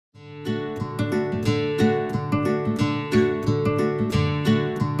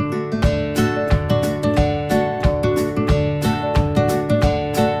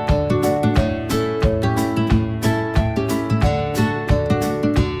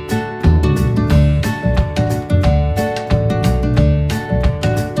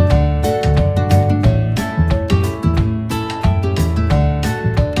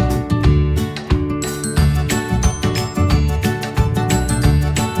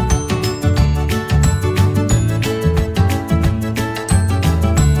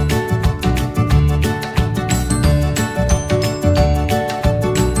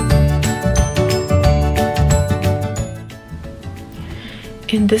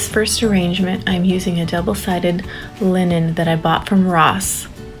this first arrangement, I'm using a double-sided linen that I bought from Ross.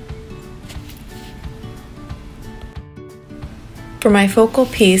 For my focal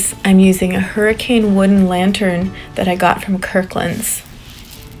piece, I'm using a hurricane wooden lantern that I got from Kirkland's.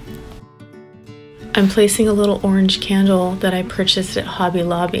 I'm placing a little orange candle that I purchased at Hobby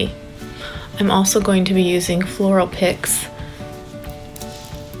Lobby. I'm also going to be using floral picks.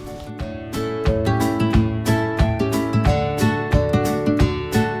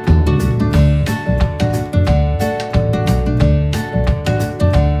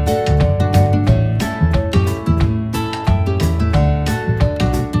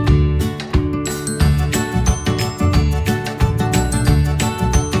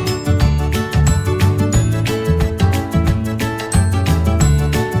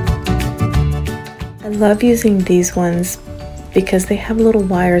 I love using these ones because they have little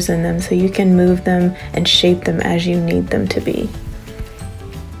wires in them, so you can move them and shape them as you need them to be.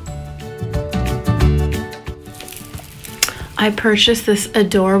 I purchased this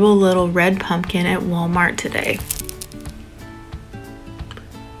adorable little red pumpkin at Walmart today.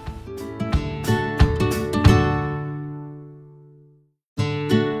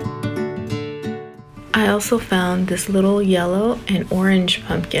 I also found this little yellow and orange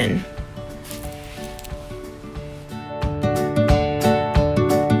pumpkin.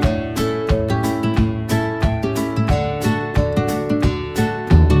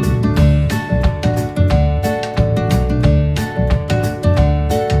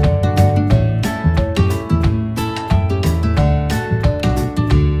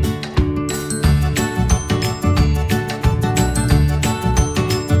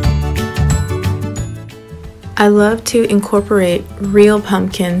 I love to incorporate real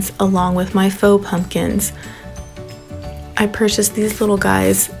pumpkins along with my faux pumpkins. I purchased these little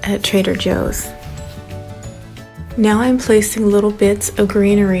guys at Trader Joe's. Now I'm placing little bits of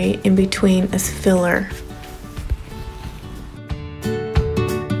greenery in between as filler.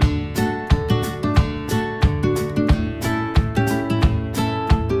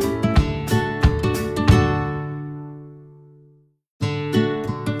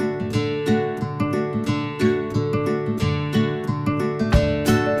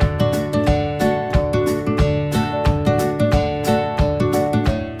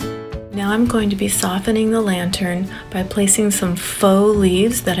 I'm going to be softening the lantern by placing some faux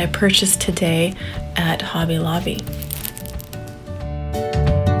leaves that I purchased today at Hobby Lobby.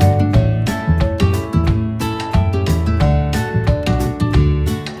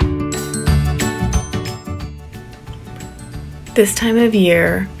 This time of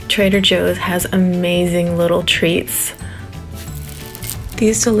year, Trader Joe's has amazing little treats.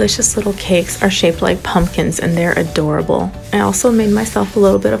 These delicious little cakes are shaped like pumpkins and they're adorable. I also made myself a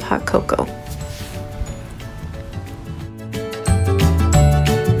little bit of hot cocoa.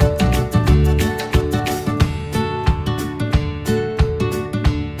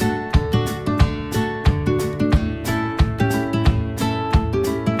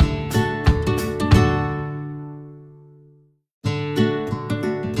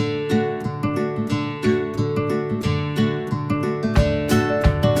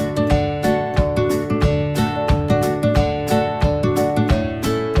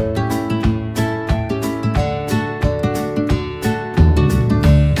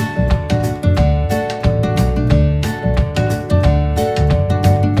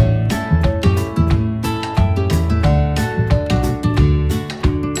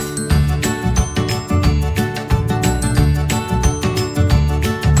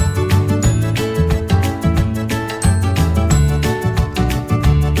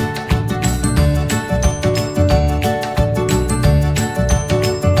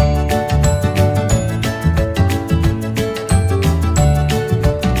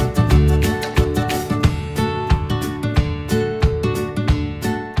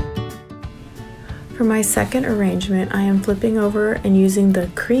 For my second arrangement, I am flipping over and using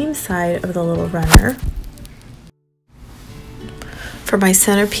the cream side of the little runner. For my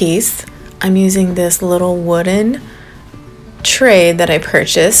centerpiece, I'm using this little wooden tray that I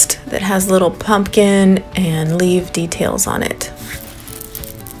purchased that has little pumpkin and leaf details on it.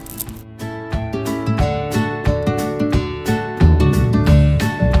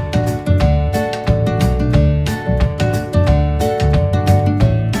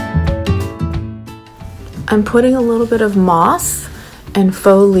 I'm putting a little bit of moss and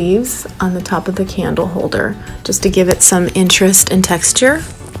faux leaves on the top of the candle holder just to give it some interest and texture.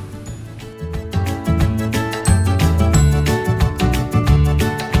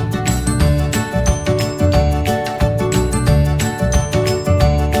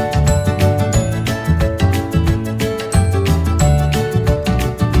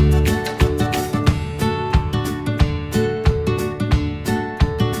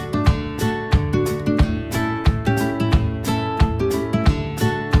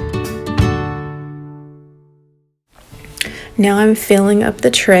 Now I'm filling up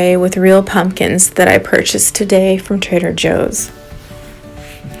the tray with real pumpkins that I purchased today from Trader Joe's.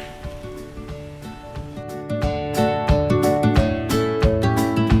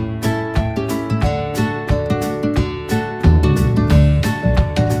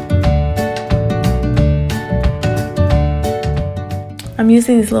 I'm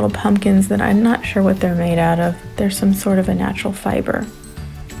using these little pumpkins that I'm not sure what they're made out of. They're some sort of a natural fiber.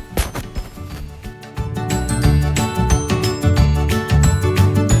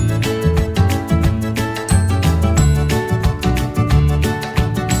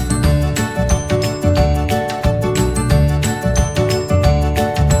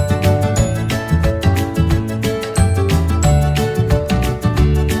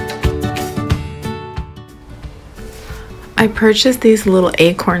 I purchased these little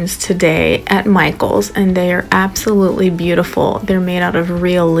acorns today at Michael's and they are absolutely beautiful. They're made out of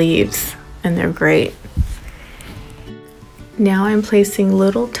real leaves and they're great. Now I'm placing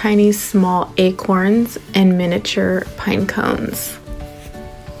little tiny small acorns and miniature pine cones.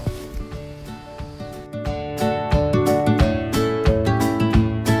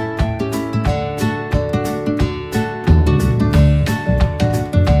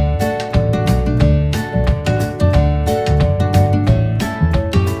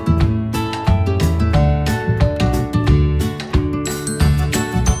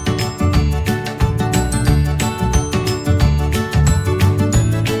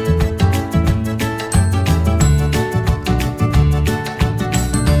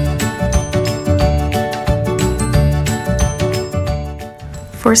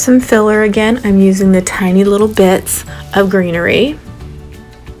 For some filler again, I'm using the tiny little bits of greenery.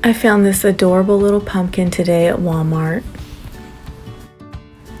 I found this adorable little pumpkin today at Walmart.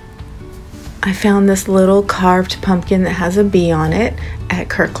 I found this little carved pumpkin that has a bee on it at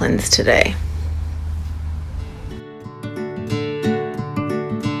Kirkland's today.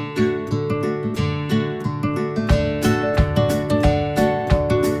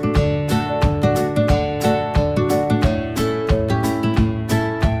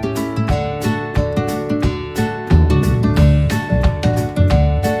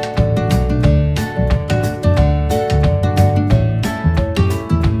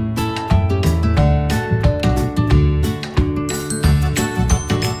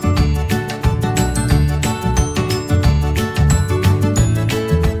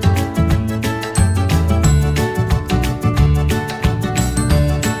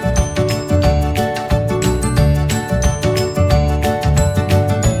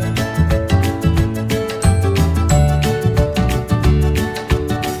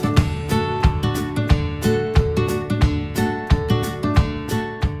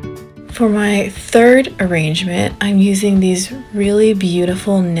 For my third arrangement, I'm using these really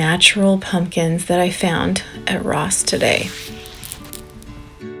beautiful natural pumpkins that I found at Ross today.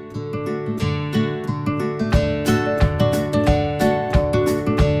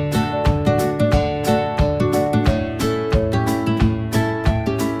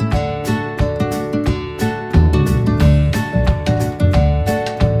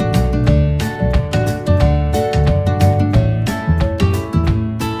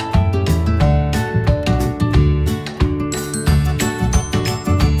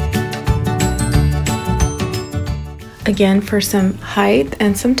 Again, for some height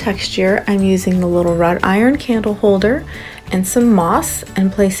and some texture, I'm using the little wrought iron candle holder and some moss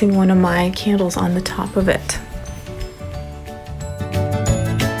and placing one of my candles on the top of it.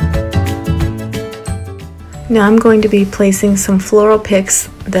 Now I'm going to be placing some floral picks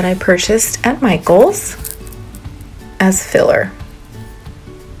that I purchased at Michael's as filler.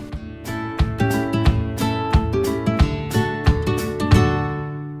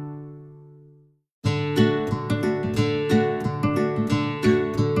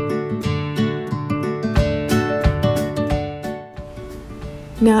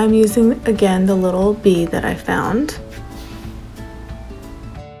 Now I'm using again the little bee that I found.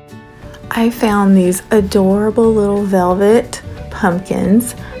 I found these adorable little velvet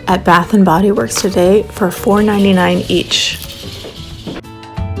pumpkins at Bath & Body Works today for $4.99 each.